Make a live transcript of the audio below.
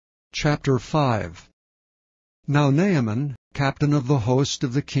Chapter 5. Now Naaman, captain of the host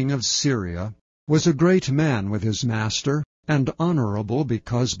of the king of Syria, was a great man with his master, and honorable,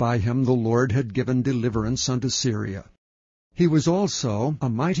 because by him the Lord had given deliverance unto Syria. He was also a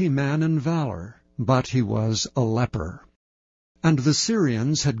mighty man in valor, but he was a leper. And the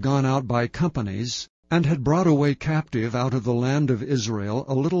Syrians had gone out by companies, and had brought away captive out of the land of Israel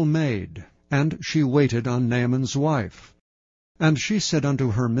a little maid, and she waited on Naaman's wife. And she said unto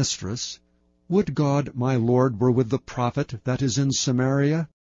her mistress, Would God my Lord were with the prophet that is in Samaria,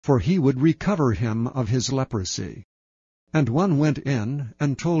 for he would recover him of his leprosy. And one went in,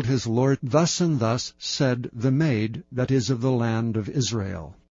 and told his lord, Thus and thus said the maid that is of the land of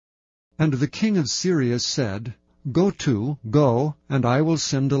Israel. And the king of Syria said, Go, and I will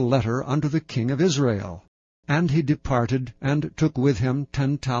send a letter unto the king of Israel. And he departed, and took with him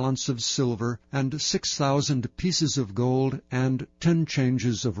 10 talents of silver, and 6,000 pieces of gold, and 10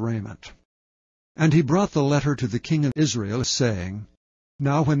 changes of raiment. And he brought the letter to the king of Israel, saying,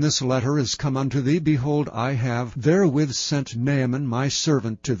 Now when this letter is come unto thee, behold, I have therewith sent Naaman my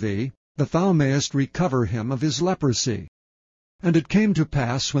servant to thee, that thou mayest recover him of his leprosy. And it came to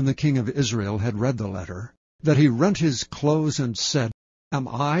pass, when the king of Israel had read the letter, that he rent his clothes, and said, Am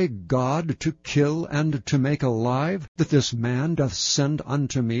I God to kill and to make alive, that this man doth send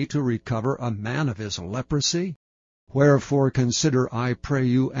unto me to recover a man of his leprosy? Wherefore consider, I pray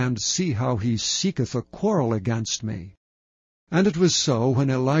you, and see how he seeketh a quarrel against me. And it was so, when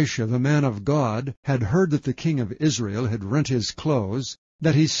Elisha the man of God had heard that the king of Israel had rent his clothes,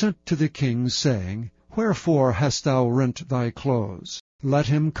 that he sent to the king, saying, Wherefore hast thou rent thy clothes? Let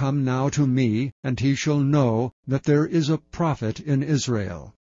him come now to me, and he shall know that there is a prophet in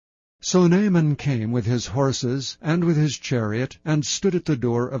Israel. So Naaman came with his horses and with his chariot, and stood at the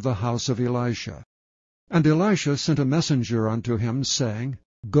door of the house of Elisha. And Elisha sent a messenger unto him, saying,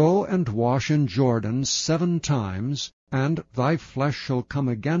 Go and wash in Jordan 7 times, and thy flesh shall come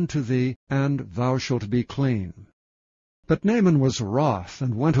again to thee, and thou shalt be clean. But Naaman was wroth,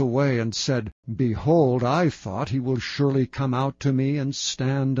 and went away, and said, Behold, I thought he will surely come out to me, and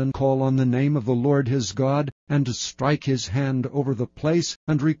stand and call on the name of the Lord his God, and strike his hand over the place,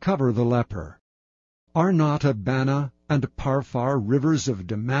 and recover the leper. Are not Abana and Parphar, rivers of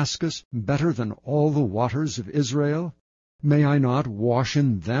Damascus, better than all the waters of Israel? May I not wash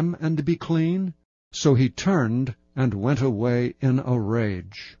in them and be clean? So he turned and went away in a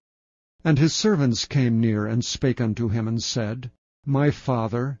rage. And his servants came near, and spake unto him, and said, My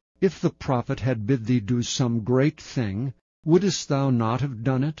father, if the prophet had bid thee do some great thing, wouldest thou not have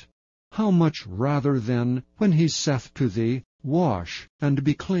done it? How much rather then, when he saith to thee, Wash, and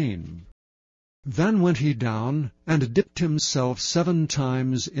be clean? Then went he down, and dipped himself 7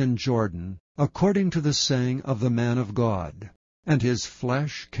 times in Jordan, according to the saying of the man of God. And his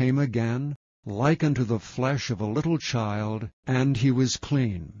flesh came again, like unto the flesh of a little child, and he was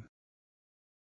clean.